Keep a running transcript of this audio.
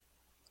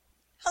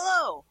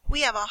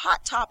We have a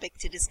hot topic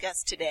to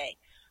discuss today.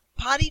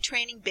 Potty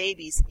training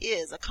babies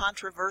is a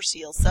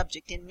controversial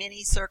subject in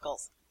many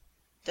circles.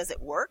 Does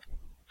it work?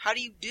 How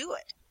do you do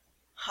it?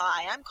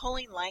 Hi, I'm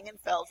Colleen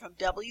Langenfeld from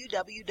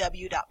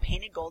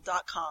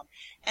www.paintedgold.com,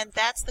 and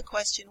that's the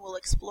question we'll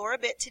explore a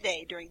bit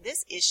today during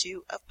this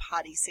issue of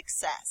Potty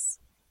Success.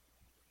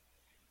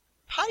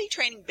 Potty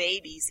training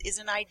babies is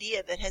an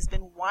idea that has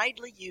been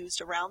widely used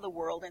around the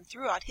world and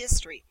throughout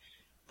history.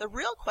 The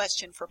real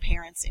question for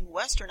parents in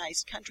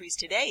westernized countries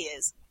today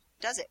is,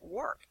 does it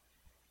work?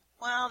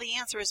 Well, the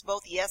answer is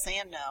both yes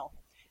and no.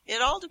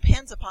 It all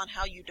depends upon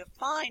how you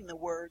define the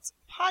words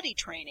potty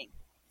training.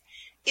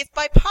 If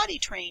by potty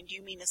trained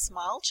you mean a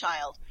small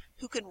child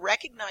who can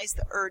recognize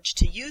the urge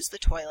to use the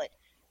toilet,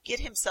 get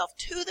himself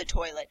to the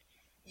toilet,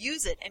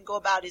 use it, and go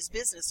about his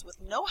business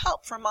with no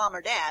help from mom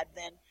or dad,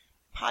 then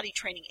potty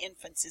training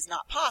infants is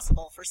not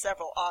possible for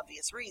several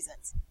obvious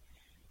reasons.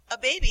 A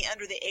baby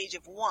under the age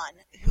of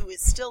 1 who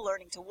is still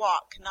learning to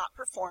walk cannot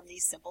perform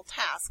these simple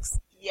tasks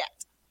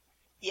yet.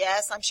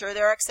 Yes, I'm sure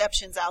there are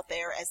exceptions out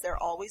there, as there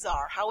always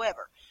are.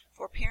 However,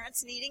 for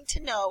parents needing to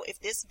know if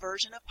this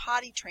version of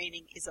potty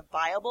training is a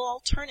viable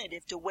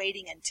alternative to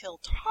waiting until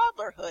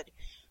toddlerhood,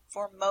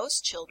 for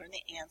most children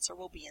the answer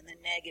will be in the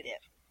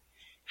negative.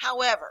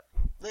 However,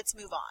 let's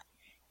move on.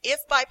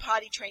 If by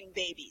potty training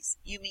babies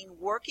you mean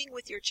working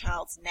with your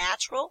child's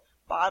natural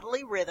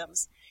bodily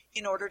rhythms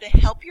in order to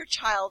help your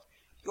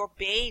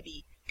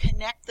baby,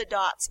 connect the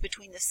dots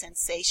between the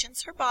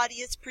sensations her body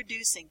is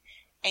producing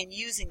and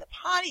using the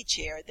potty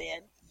chair,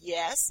 then,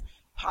 yes,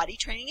 potty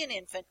training an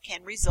infant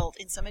can result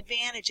in some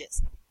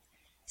advantages.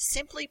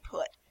 Simply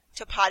put,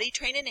 to potty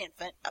train an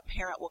infant, a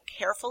parent will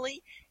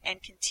carefully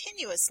and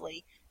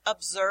continuously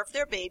observe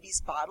their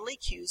baby's bodily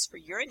cues for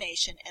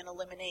urination and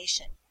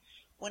elimination.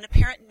 When a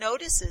parent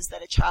notices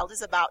that a child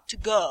is about to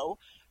go,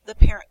 the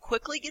parent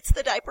quickly gets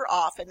the diaper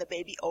off and the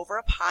baby over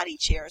a potty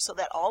chair so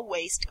that all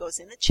waste goes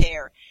in the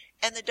chair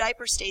and the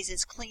diaper stays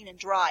as clean and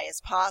dry as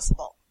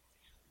possible.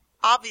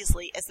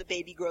 Obviously, as the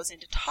baby grows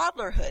into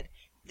toddlerhood,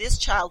 this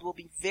child will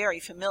be very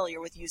familiar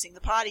with using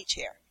the potty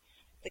chair.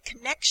 The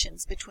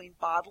connections between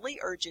bodily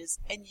urges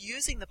and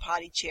using the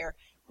potty chair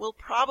will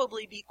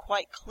probably be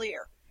quite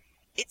clear.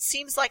 It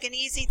seems like an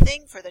easy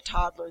thing for the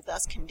toddler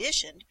thus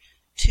conditioned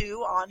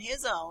to, on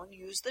his own,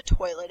 use the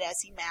toilet as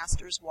he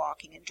masters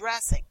walking and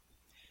dressing.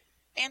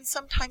 And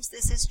sometimes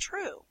this is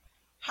true.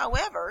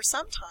 However,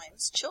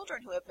 sometimes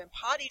children who have been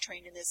potty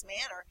trained in this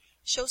manner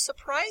show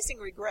surprising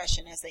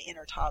regression as they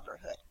enter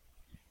toddlerhood.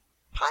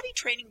 Potty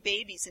training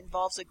babies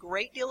involves a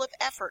great deal of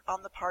effort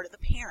on the part of the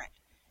parent.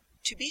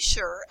 To be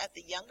sure, at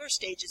the younger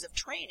stages of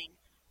training,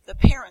 the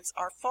parents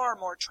are far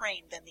more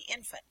trained than the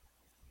infant.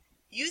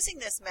 Using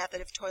this method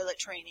of toilet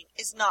training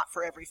is not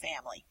for every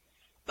family,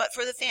 but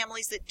for the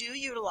families that do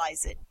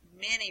utilize it,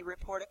 many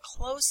report a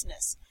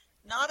closeness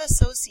not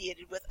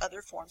associated with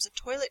other forms of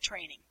toilet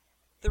training.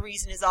 The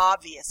reason is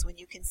obvious when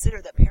you consider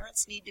that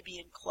parents need to be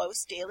in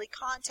close daily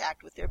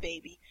contact with their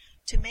baby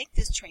to make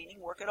this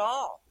training work at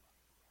all.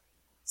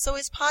 So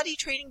is potty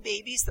training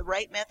babies the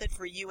right method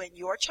for you and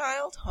your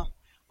child?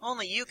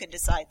 Only you can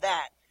decide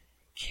that.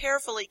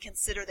 Carefully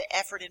consider the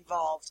effort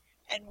involved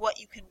and what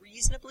you can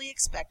reasonably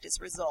expect as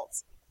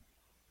results.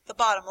 The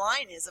bottom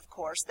line is, of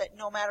course, that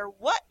no matter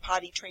what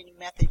potty training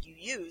method you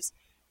use,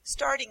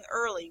 starting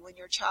early when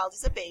your child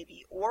is a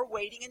baby or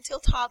waiting until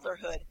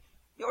toddlerhood,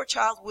 your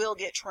child will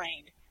get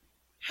trained.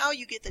 How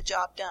you get the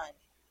job done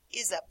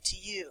is up to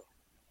you.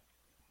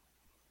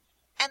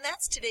 And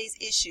that's today's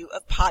issue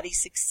of Potty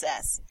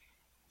Success.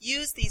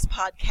 Use these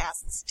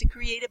podcasts to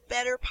create a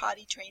better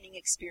potty training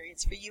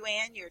experience for you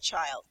and your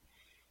child.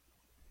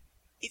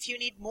 If you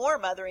need more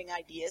mothering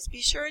ideas, be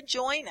sure and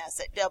join us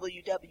at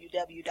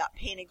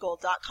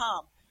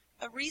www.paintedgold.com,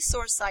 a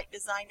resource site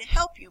designed to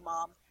help you,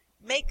 Mom,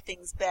 make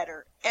things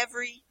better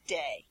every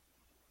day.